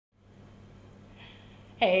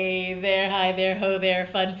Hey there, hi there, ho there,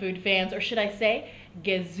 fun food fans, or should I say,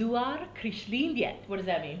 Gezuar Krishlindiet. What does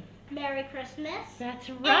that mean? Merry Christmas. That's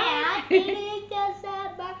right. And it is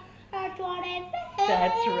December 25th.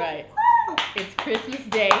 That's right. It's Christmas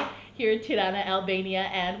Day here in Tirana, Albania,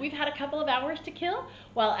 and we've had a couple of hours to kill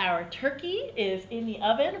while our turkey is in the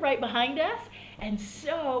oven right behind us. And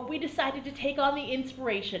so we decided to take on the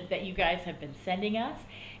inspiration that you guys have been sending us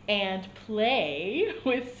and play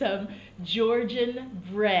with some Georgian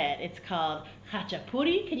bread. It's called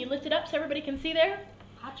Khachapuri. Can you lift it up so everybody can see there?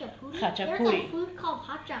 Khachapuri? Khachapuri. There's a food called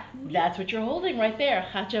Khachapuri. That's what you're holding right there.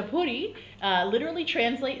 Khachapuri literally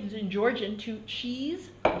translates in Georgian to cheese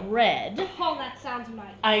bread. Oh, that sounds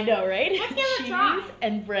nice. I know, right? Let's give it a try. Cheese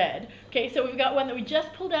and bread. Okay, so we've got one that we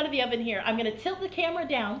just pulled out of the oven here. I'm going to tilt the camera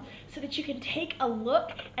down so that you can take a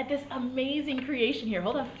look at this amazing creation here.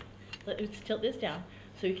 Hold on. Let's tilt this down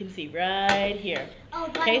so you can see right here. Oh,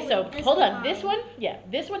 okay, so hold on. This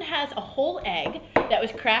one has a whole egg that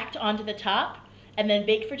was cracked onto the top and then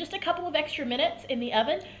baked for just a couple of extra minutes in the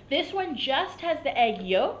oven. This one just has the egg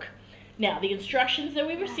yolk. Now, the instructions that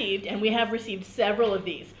we received, and we have received several of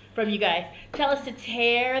these from you guys, tell us to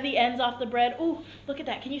tear the ends off the bread. Ooh, look at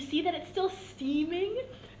that. Can you see that it's still steaming?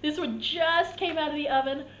 This one just came out of the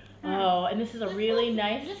oven. Oh, and this is a really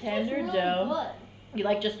nice tender dough. You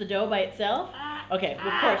like just the dough by itself? Okay, of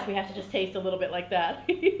course, we have to just taste a little bit like that.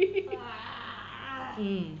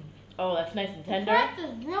 Oh, that's nice and tender. This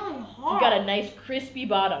is really hard. You got a nice crispy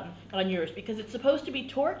bottom on yours because it's supposed to be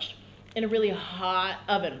torched in a really hot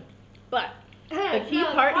oven. But the key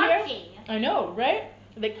part here, I know, right?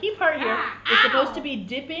 The key part here is supposed to be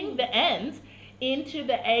dipping the ends into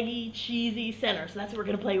the eggy, cheesy center. So that's what we're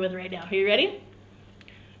going to play with right now. Are you ready?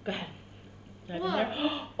 Go ahead. Dive in there.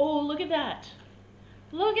 Oh, look at that.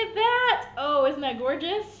 Look at that. Oh, isn't that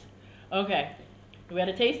gorgeous? Okay. We got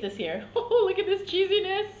to taste this here. Oh, look at this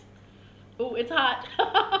cheesiness. Oh, it's hot.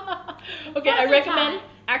 Okay, I recommend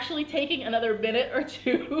actually taking another minute or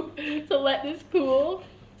two to let this cool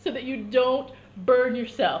so that you don't burn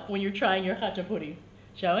yourself when you're trying your khachapuri.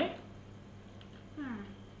 Shall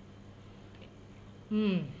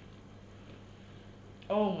we?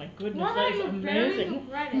 Oh my goodness, that is amazing.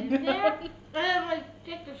 And then like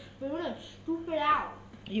take the spoon and scoop it out.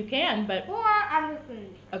 You can, but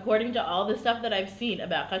according to all the stuff that I've seen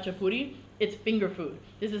about khachapuri, it's finger food.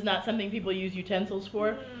 This is not something people use utensils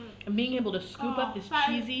for. And being able to scoop up this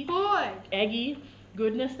cheesy, eggy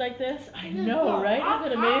goodness like this, I know, right?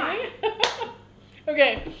 Isn't it amazing?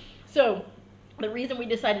 Okay, so the reason we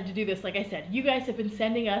decided to do this, like I said, you guys have been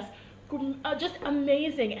sending us just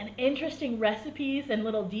amazing and interesting recipes and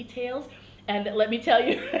little details. And let me tell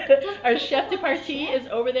you, our chef de partie is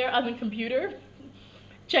over there on the computer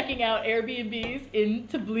checking out Airbnbs in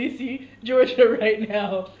Tbilisi, Georgia right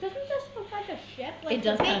now. Doesn't this look like a ship? Like it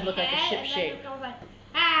does kind of look like a ship shape. Like,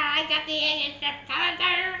 I got the ship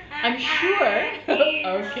calendar. I'm sure,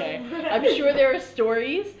 okay, I'm sure there are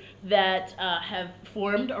stories that have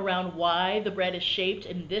formed around why the bread is shaped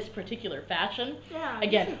in this particular fashion. Yeah,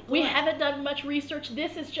 again, we haven't done much research.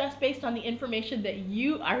 This is just based on the information that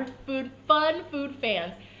you, our fun food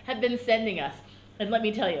fans, have been sending us. And let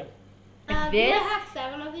me tell you, do I have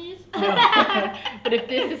 7 of these? No. But if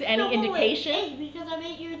this is any indication, 8 because I'm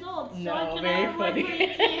 8 years old. So no, I very funny.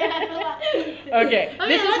 Okay,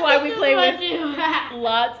 this is why we play with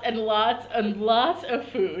lots and lots and lots of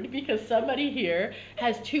food, because somebody here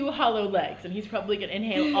has 2 hollow legs, and he's probably gonna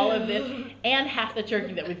inhale all of this and half the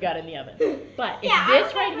turkey that we've got in the oven. But if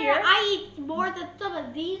this right here, I eat more than some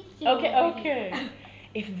of these. Okay.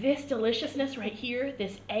 If this deliciousness right here,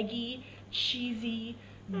 this eggy, cheesy,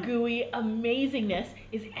 gooey amazingness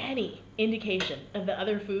is any indication of the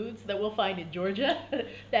other foods that we'll find in Georgia,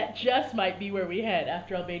 that just might be where we head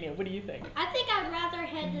after Albania. What do you think? I think I'd rather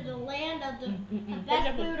head to the land of the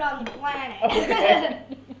best food on the planet. Okay.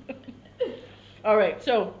 All right,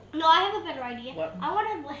 so. No, I have a better idea. What? I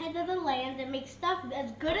want to head to the land and make stuff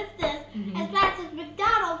as good as this as fast as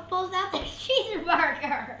McDonald's pulls out their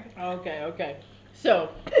cheeseburger. Okay. So,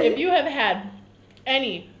 if you have had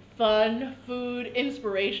any fun food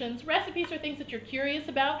inspirations, recipes, or things that you're curious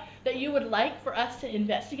about that you would like for us to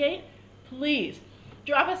investigate, please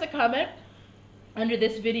drop us a comment under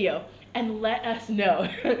this video and let us know.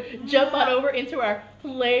 Jump on over into our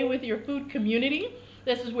Play With Your Food community.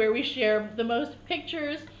 This is where we share the most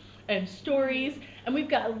pictures and stories, and we've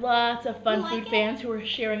got lots of fun food fans who are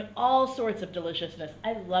sharing all sorts of deliciousness.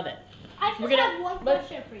 I love it. I just have one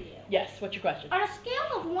question for you. Yes, what's your question? On a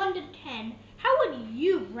scale of 1 to 10, how would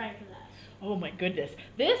you rank this? Oh my goodness.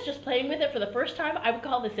 This, just playing with it for the first time, I would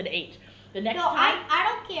call this an 8. The next no, time. I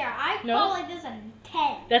don't care. I call it this a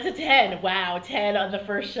 10. That's a 10. Wow, 10 on the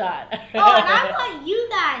first shot. Oh, and I want you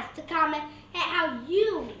guys to comment at how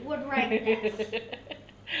you would rank this.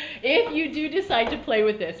 If you do decide to play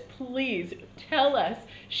with this, please tell us.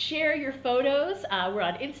 Share your photos. We're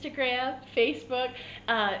on Instagram, Facebook,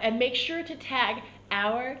 and make sure to tag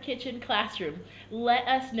Our Kitchen Classroom. Let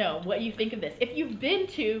us know what you think of this. If you've been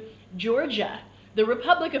to Georgia, the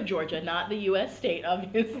Republic of Georgia, not the U.S. state,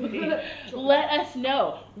 obviously, let us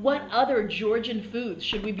know what other Georgian foods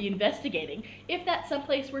should we be investigating if that's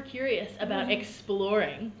someplace we're curious about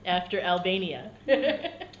exploring after Albania.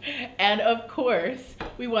 And of course,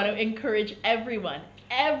 we want to encourage everyone,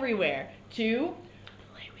 everywhere, to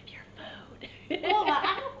play with your food. Hold on, I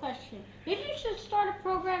have a question. Maybe you should start a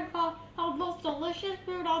program called Most Delicious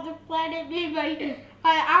Food on the Planet made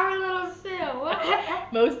by our little Sue.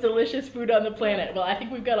 Most delicious food on the planet. Well, I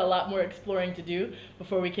think we've got a lot more exploring to do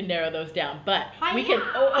before we can narrow those down. But we can,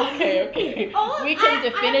 we can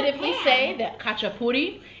definitively say that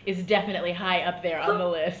Khachapuri is definitely high up there on the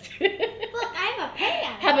list. Look, I have a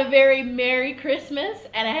pan. Have a very Merry Christmas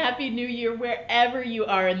and a Happy New Year wherever you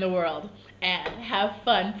are in the world. And have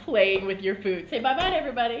fun playing with your food. Say bye-bye to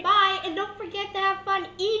everybody. Bye, and don't forget to have fun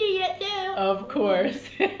eating it too. Of course.